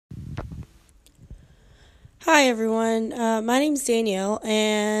Hi, everyone. My name's Danielle,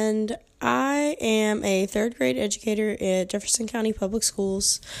 and I am a third grade educator at Jefferson County Public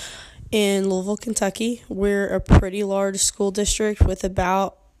Schools in Louisville, Kentucky. We're a pretty large school district with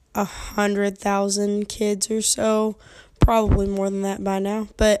about 100,000 kids or so, probably more than that by now.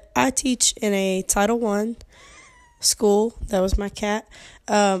 But I teach in a Title I school. That was my cat.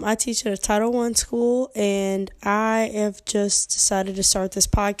 I teach at a Title I school, and I have just decided to start this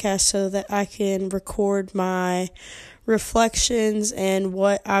podcast so that I can record my reflections and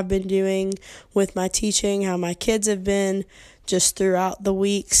what I've been doing with my teaching, how my kids have been just throughout the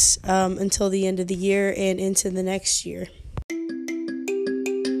weeks until the end of the year and into the next year.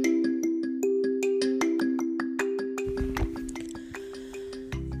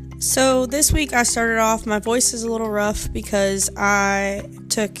 So this week I started off, my voice is a little rough because I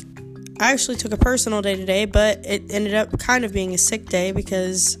actually took a personal day today, but it ended up kind of being a sick day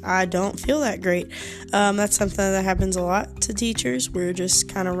because I don't feel that great. That's something that happens a lot to teachers. We're just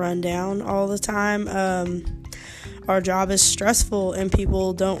kind of run down all the time. Our job is stressful and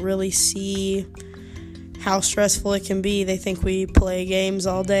people don't really see how stressful it can be. They think we play games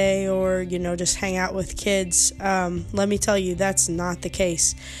all day or, just hang out with kids. Let me tell you, that's not the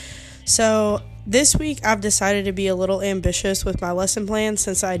case. So this week I've decided to be a little ambitious with my lesson plan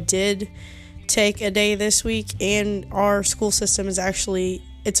since I did take a day this week, and our school system is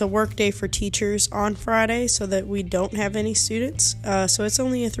it's a work day for teachers on Friday so that we don't have any students. So it's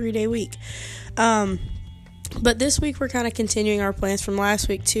only a 3-day week. But this week we're kind of continuing our plans from last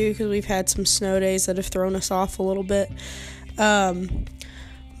week too, because we've had some snow days that have thrown us off a little bit.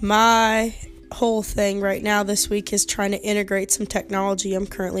 My whole thing right now this week is trying to integrate some technology. I'm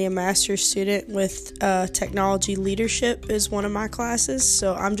currently a master's student with technology leadership is one of my classes,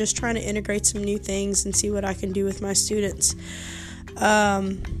 so I'm just trying to integrate some new things and see what I can do with my students. So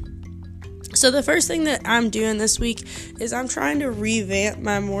the first thing that I'm doing this week is I'm trying to revamp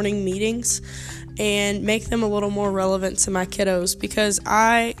my morning meetings and make them a little more relevant to my kiddos, because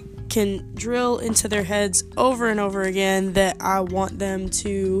I can drill into their heads over and over again that I want them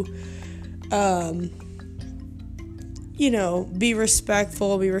to be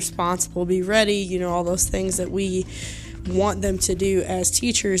respectful, be responsible, be ready, all those things that we want them to do as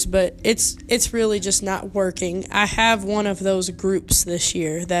teachers, but it's really just not working. I have one of those groups this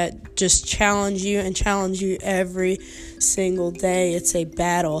year that just challenge you every single day. It's a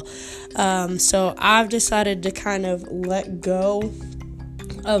battle. So I've decided to kind of let go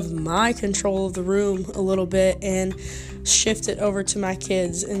of my control of the room a little bit and shift it over to my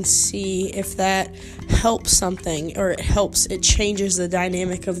kids and see if that helps something, or it changes the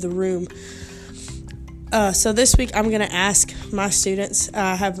dynamic of the room. So this week I'm going to ask my students.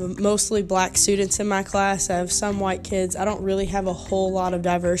 I have mostly black students in my class. I have some white kids. I don't really have a whole lot of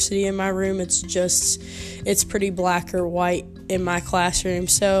diversity in my room. It's pretty black or white in my classroom.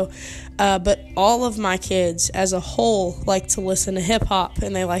 So, but all of my kids as a whole like to listen to hip hop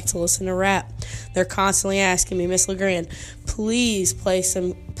and they like to listen to rap. They're constantly asking me, Miss LeGrand, please play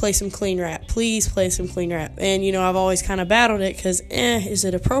some clean rap. Please play some clean rap. And, I've always kind of battled it because, is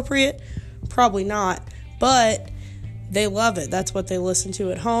it appropriate? Probably not. But they love it. That's what they listen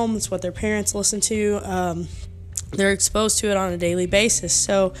to at home. That's what their parents listen to. They're exposed to it on a daily basis.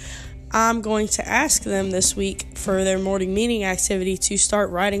 So I'm going to ask them this week for their morning meeting activity to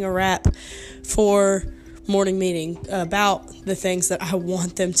start writing a rap for morning meeting about the things that I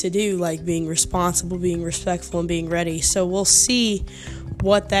want them to do, like being responsible, being respectful, and being ready. So we'll see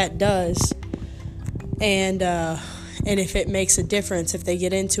what that does. And if it makes a difference, if they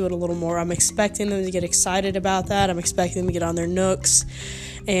get into it a little more. I'm expecting them to get excited about that. I'm expecting them to get on their Nooks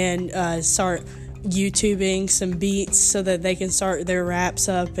and start YouTubing some beats so that they can start their raps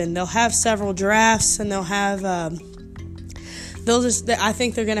up. And they'll have several drafts, and they'll have, I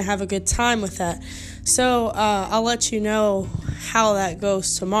think they're going to have a good time with that. So I'll let you know how that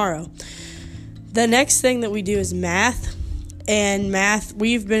goes tomorrow. The next thing that we do is math. And math,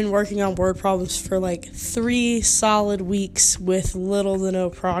 we've been working on word problems for like 3 solid weeks with little to no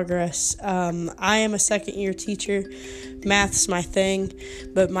progress. I am a second-year teacher. Math's my thing,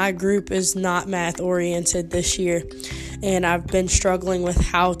 but my group is not math-oriented this year. And I've been struggling with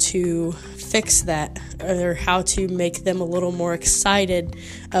how to fix that, or how to make them a little more excited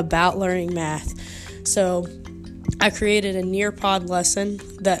about learning math. So I created a Nearpod lesson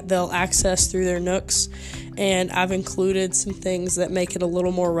that they'll access through their Nooks. And I've included some things that make it a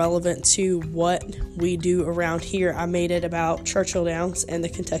little more relevant to what we do around here. I made it about Churchill Downs and the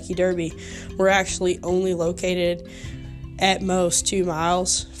Kentucky Derby. We're actually only located at most 2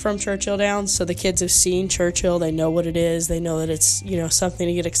 miles from Churchill Downs, so the kids have seen Churchill. They know what it is. They know that it's, something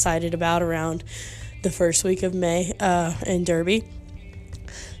to get excited about around the first week of May in Derby.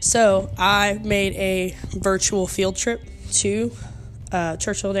 So I made a virtual field trip to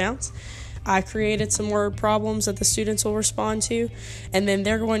Churchill Downs. I created some word problems that the students will respond to, and then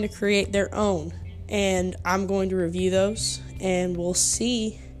they're going to create their own. And I'm going to review those, and we'll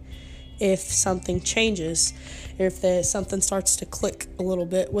see if something changes, if something starts to click a little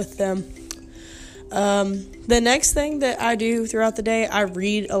bit with them. The next thing that I do throughout the day, I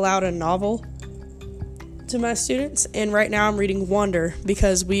read aloud a novel to my students, and right now I'm reading Wonder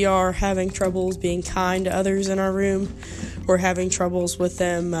because we are having troubles being kind to others in our room. We're having troubles with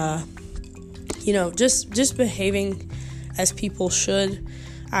them, just behaving as people should.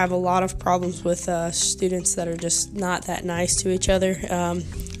 I have a lot of problems with students that are just not that nice to each other. And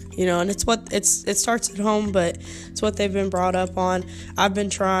it starts at home, but it's what they've been brought up on. I've been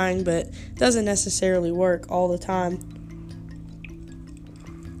trying, but it doesn't necessarily work all the time.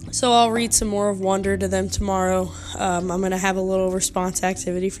 So I'll read some more of Wonder to them tomorrow. I'm going to have a little response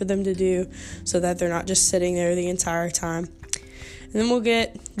activity for them to do so that they're not just sitting there the entire time. And then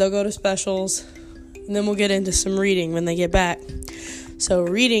they'll go to specials, and then we'll get into some reading when they get back. So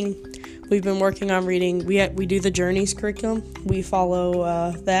reading, we've been working on reading. We do the Journeys curriculum. We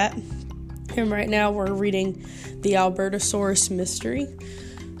follow that. And right now we're reading the Albertosaurus Mystery.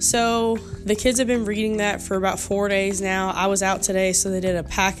 So the kids have been reading that for about 4 days now. I was out today, so they did a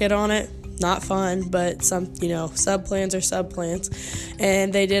packet on it. Not fun, but some, subplans are subplans.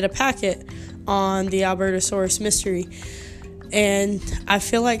 And they did a packet on the Albertosaurus Mystery. And I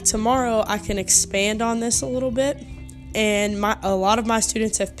feel like tomorrow I can expand on this a little bit. And a lot of my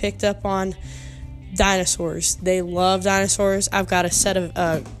students have picked up on dinosaurs. They love dinosaurs. I've got a set of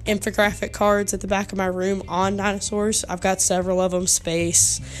infographic cards at the back of my room on dinosaurs. I've got several of them,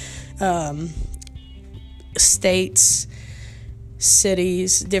 space, states,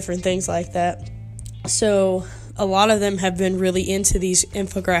 cities, different things like that. So a lot of them have been really into these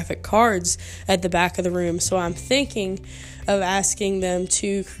infographic cards at the back of the room. So I'm thinking of asking them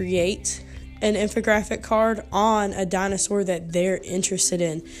to create an infographic card on a dinosaur that they're interested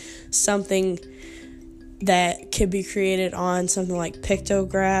in. Something that could be created on something like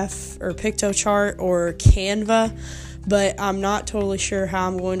Pictograph or Pictochart or Canva, but I'm not totally sure how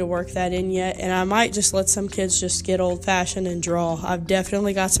I'm going to work that in yet, and I might just let some kids just get old-fashioned and draw. I've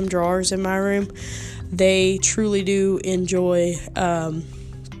definitely got some drawers in my room. They truly do enjoy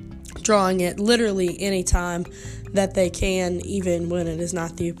drawing it literally anytime that they can, even when it is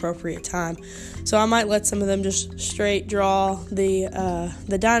not the appropriate time. So I might let some of them just straight draw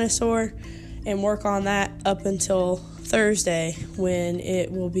the dinosaur and work on that up until Thursday, when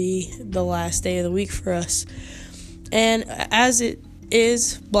it will be the last day of the week for us. And as it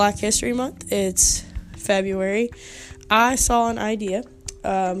is Black History Month, it's February, I saw an idea,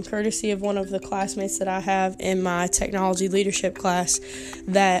 courtesy of one of the classmates that I have in my technology leadership class,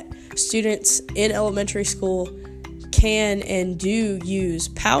 that students in elementary school can and do use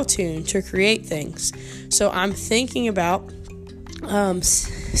Powtoon to create things. So I'm thinking about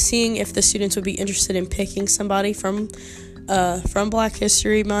seeing if the students would be interested in picking somebody from Black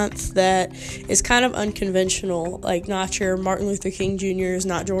History Month that is kind of unconventional, like not your Martin Luther King Jr.'s,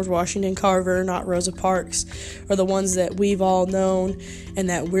 not George Washington Carver, not Rosa Parks, or the ones that we've all known and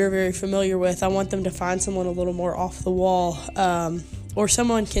that we're very familiar with. I want them to find someone a little more off the wall, or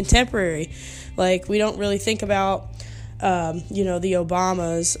someone contemporary. Like, we don't really think about the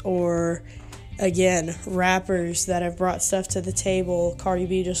Obamas, or again, rappers that have brought stuff to the table. Cardi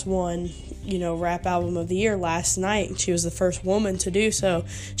B just won, Rap Album of the Year last night. She was the first woman to do so.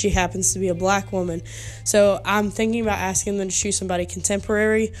 She happens to be a black woman. So I'm thinking about asking them to choose somebody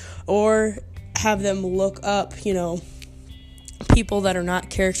contemporary, or have them look up, people that are not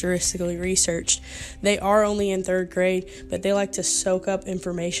characteristically researched. They are only in 3rd grade, but they like to soak up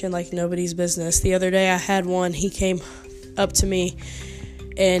information like nobody's business. The other day I had one, he came up to me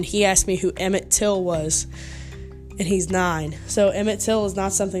and he asked me who Emmett Till was, and he's 9. So Emmett Till is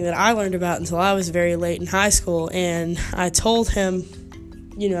not something that I learned about until I was very late in high school, and I told him,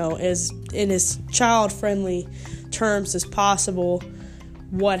 as in as child-friendly terms as possible,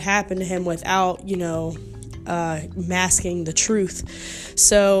 what happened to him without, masking the truth.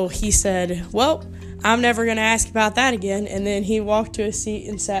 So he said, well, I'm never going to ask about that again. And then he walked to his seat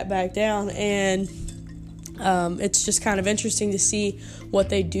and sat back down. And it's just kind of interesting to see what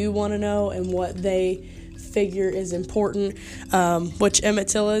they do want to know and what they figure is important, which Emmett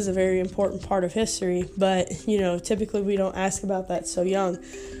Till is a very important part of history. But, typically we don't ask about that so young.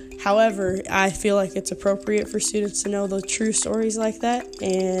 However, I feel like it's appropriate for students to know the true stories like that,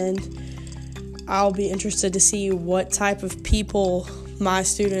 and I'll be interested to see what type of people my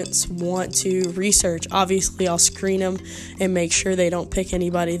students want to research, obviously I'll screen them and make sure they don't pick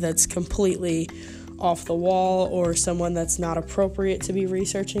anybody that's completely off the wall or someone that's not appropriate to be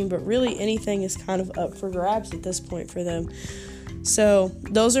researching, but really anything is kind of up for grabs at this point for them. So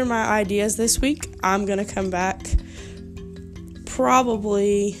those are my ideas this week. I'm going to come back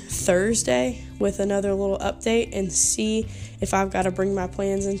probably Thursday with another little update and see if I've got to bring my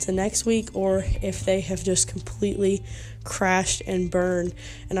plans into next week or if they have just completely crashed and burned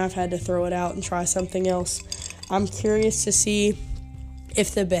and I've had to throw it out and try something else. I'm curious to see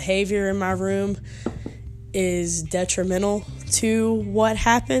if the behavior in my room is detrimental to what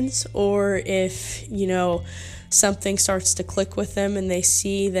happens, or if, something starts to click with them and they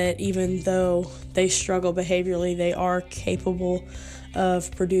see that even though they struggle behaviorally, they are capable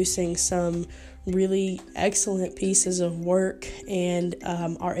of producing some really excellent pieces of work and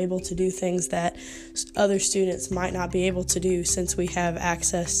are able to do things that other students might not be able to do since we have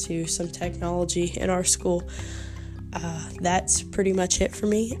access to some technology in our school. That's pretty much it for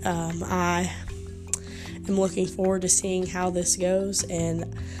me. I am looking forward to seeing how this goes,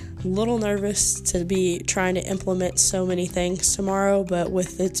 and I'm a little nervous to be trying to implement so many things tomorrow, but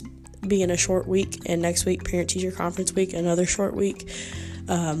with it being a short week and next week parent-teacher conference week, another short week,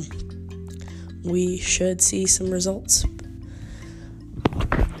 we should see some results.